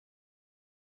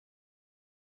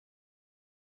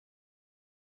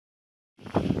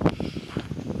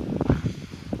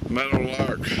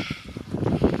Meadowlark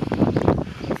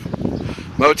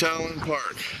Motel and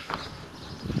Park.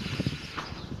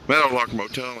 Meadowlark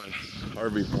Motel and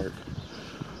RV Park.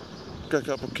 Got a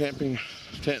couple camping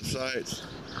tent sites.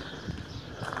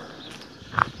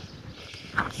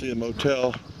 See the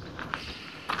motel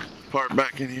part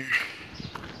back in here.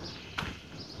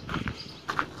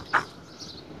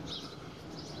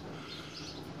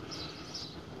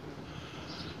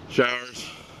 Showers,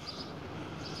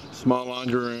 small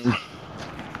laundry room.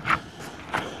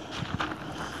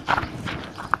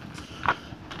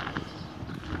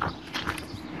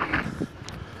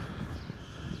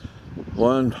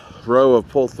 One row of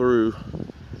pull-through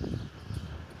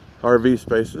RV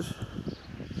spaces.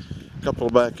 A couple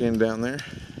back in down there.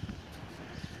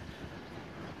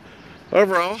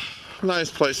 Overall,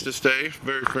 nice place to stay.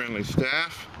 Very friendly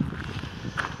staff.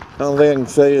 The only thing I can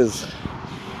say is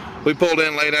we pulled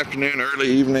in late afternoon, early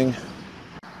evening.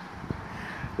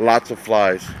 Lots of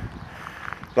flies.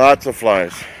 Lots of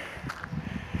flies.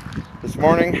 This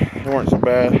morning, they weren't so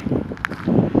bad.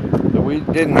 But we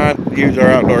did not use our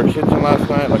outdoor kitchen last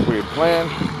night like we had planned.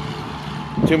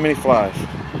 Too many flies.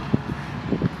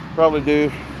 Probably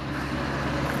due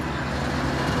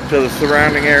to the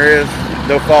surrounding areas.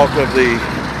 No fault of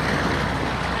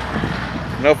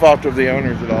the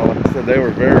owners at all. Like I said, they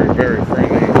were very, very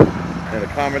friendly and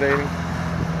accommodating.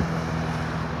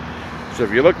 So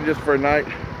if you're looking just for a night,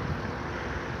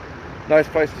 nice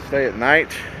place to stay at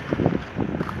night,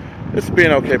 this would be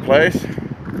an okay place.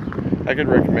 I could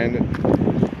recommend it.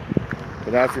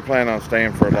 But not if you're planning on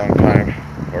staying for a long time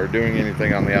or doing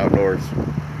anything on the outdoors.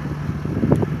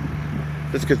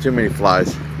 Just get too many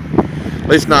flies. At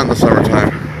least not in the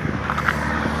summertime.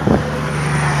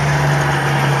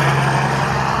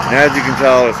 And as you can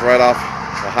tell, it's right off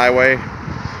the highway.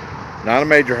 Not a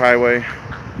major highway,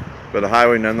 but a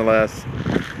highway nonetheless.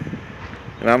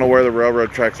 And I don't know where the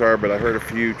railroad tracks are, but I heard a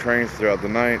few trains throughout the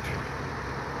night.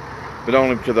 But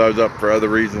only because I was up for other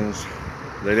reasons.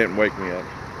 They didn't wake me up.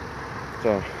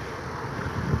 So,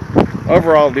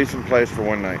 overall, decent place for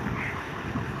one night.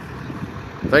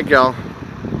 Thank y'all.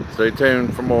 Stay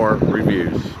tuned for more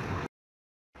reviews.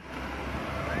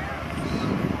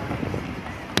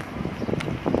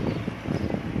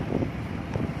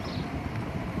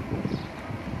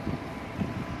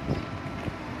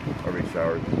 RV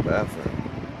showers in the bathroom.